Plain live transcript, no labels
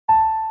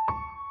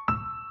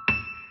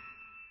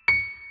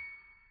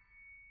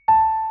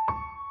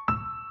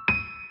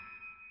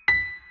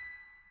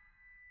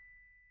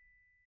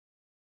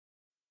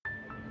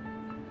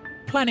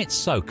Planet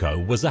Soko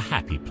was a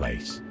happy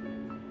place.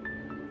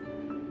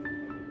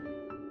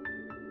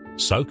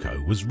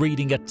 Soko was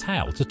reading a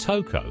tale to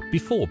Toko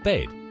before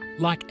bed,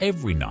 like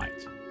every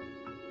night.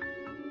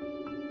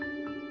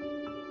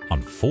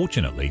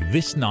 Unfortunately,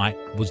 this night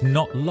was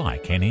not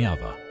like any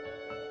other.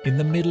 In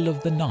the middle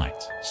of the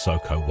night,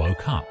 Soko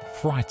woke up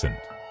frightened.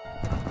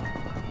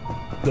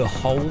 The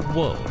whole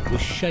world was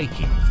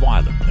shaking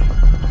violently.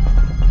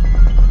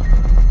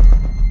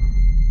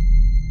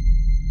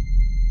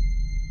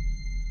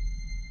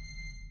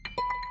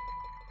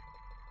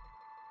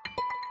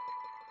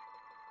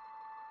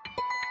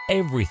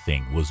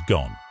 Everything was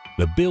gone,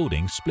 the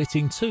building split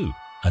in two,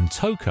 and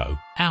Toko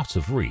out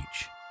of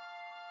reach.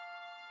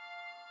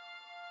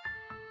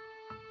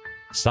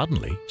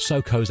 Suddenly,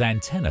 Soko's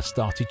antenna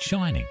started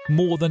shining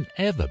more than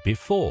ever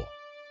before.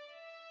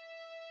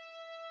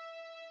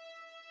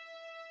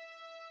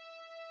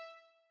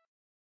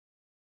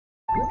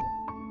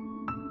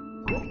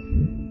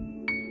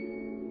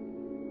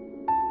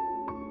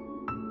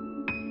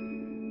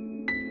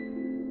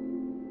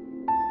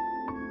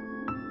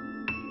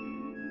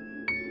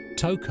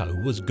 Toko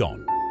was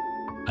gone,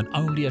 and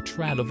only a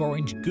trail of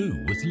orange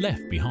goo was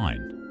left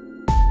behind.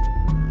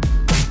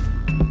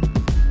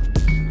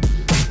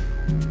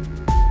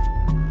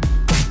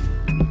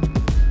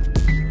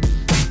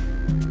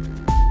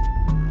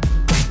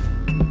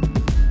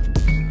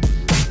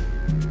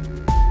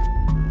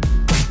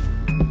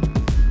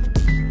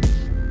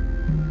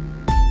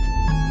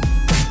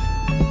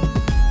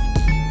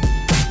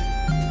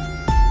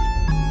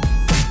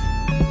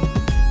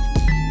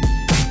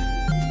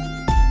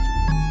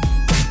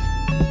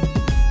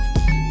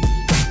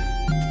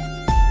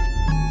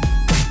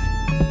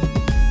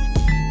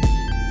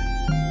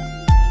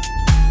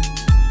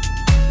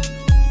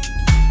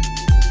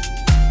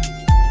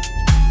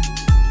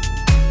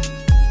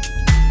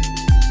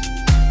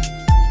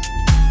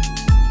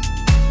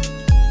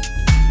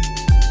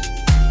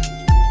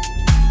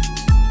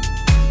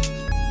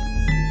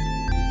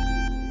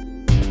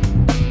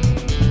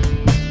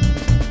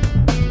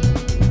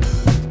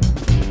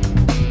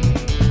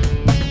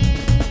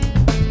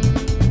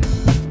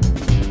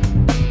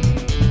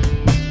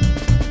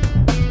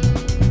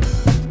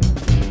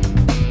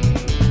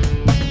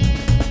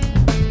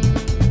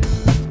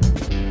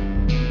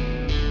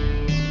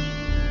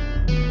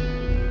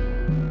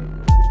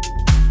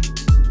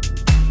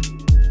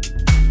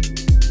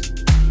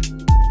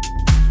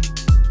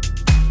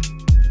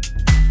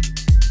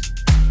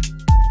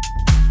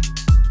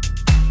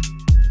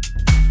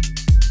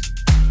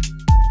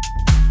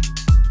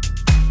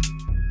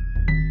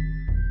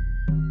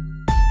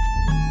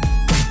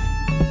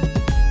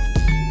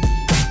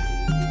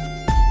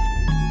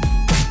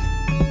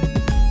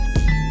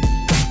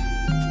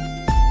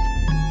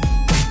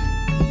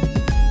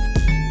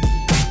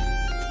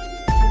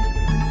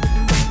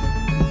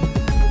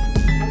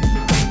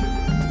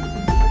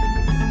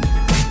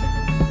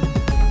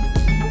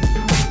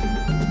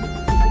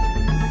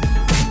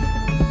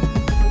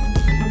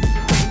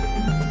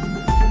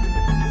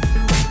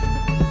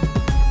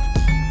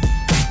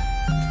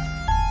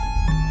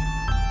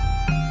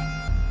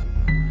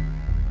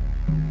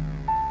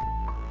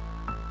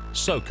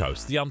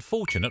 Sokos: The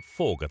Unfortunate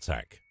Forg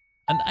Attack,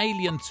 an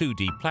alien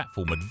 2D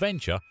platform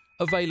adventure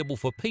available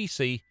for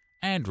PC,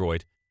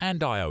 Android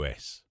and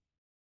iOS.